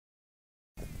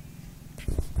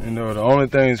You know, the only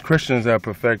things Christians have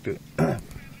perfected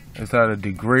is how to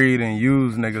degrade and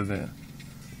use niggas in.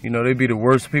 You know, they be the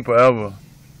worst people ever.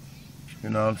 You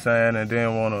know what I'm saying? And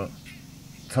then want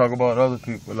to talk about other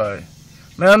people. Like,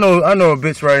 man, I know a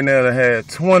bitch right now that had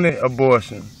 20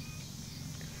 abortions.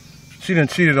 She done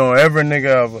cheated on every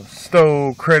nigga ever.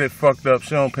 Stole, credit fucked up.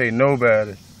 She don't pay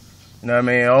nobody. You know what I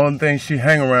mean? The only thing she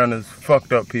hang around is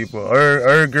fucked up people.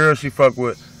 Her girl she fuck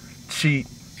with cheat,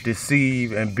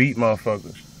 deceive, and beat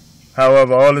motherfuckers.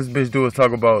 However, all this bitch do is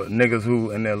talk about niggas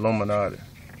who in the Illuminati.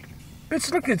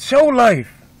 Bitch, look at your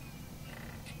life.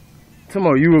 Talking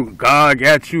about you, God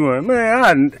got you, and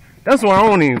man, that's why I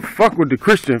don't even fuck with the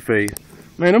Christian faith.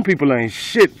 Man, them people ain't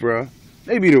shit, bro.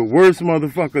 They be the worst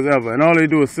motherfuckers ever, and all they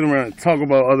do is sit around and talk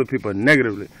about other people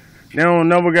negatively. They don't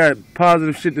never got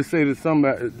positive shit to say to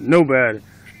somebody, nobody.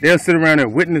 They'll sit around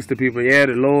and witness to people. Yeah,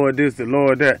 the Lord this, the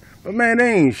Lord that. But man,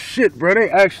 they ain't shit, bro.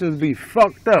 Their actions be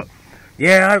fucked up.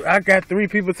 Yeah, I got 3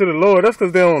 people to the Lord. That's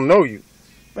because they don't know you.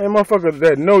 Man, motherfuckers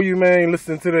that know you, man, ain't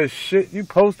listen to that shit. You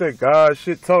post that God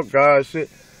shit, talk God shit.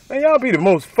 Man, y'all be the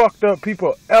most fucked up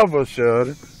people ever,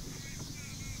 Shudder.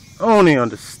 I don't even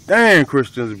understand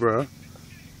Christians, bro.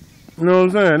 You know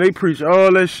what I'm saying? They preach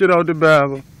all that shit out the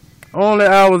Bible. Only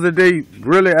hours that they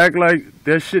really act like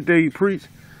that shit they preach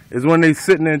is when they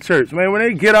sitting in church. Man, when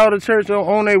they get out of church,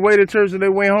 on their way to church or they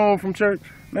way home from church,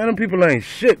 man, them people ain't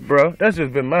shit, bro. That's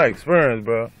just been my experience,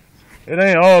 bro. It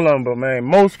ain't all of them, but man,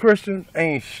 most Christians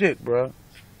ain't shit, bro.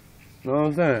 You know what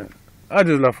I'm saying? I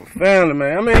just left for family,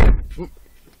 man. I mean,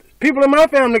 people in my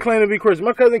family claim to be Christian.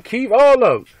 My cousin Keith, all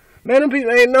of them. Man, them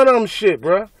people ain't none of them shit,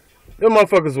 bro. Them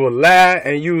motherfuckers will lie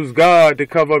and use God to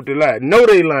cover up the lie. No,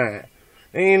 they lying.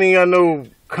 They ain't even got no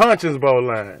conscience about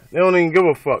lying. They don't even give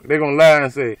a fuck. They gonna lie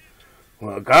and say,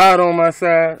 well, God on my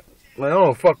side. Man, I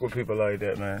don't fuck with people like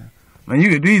that, man.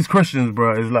 Man, these Christians,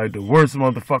 bro, is like the worst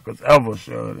motherfuckers ever,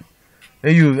 shorty.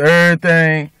 They use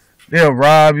everything. They'll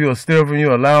rob you or steal from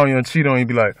you, allow you and cheat on you.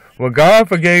 Be like, well, God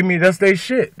forgave me. That's their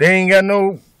shit. They ain't got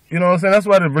no, you know what I'm saying? That's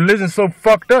why the religion's so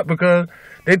fucked up, because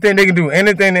they think they can do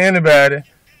anything to anybody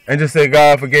and just say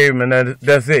God forgave them and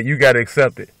that's it. You got to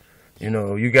accept it. You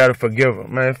know, you got to forgive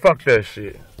them. Man, fuck that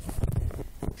shit.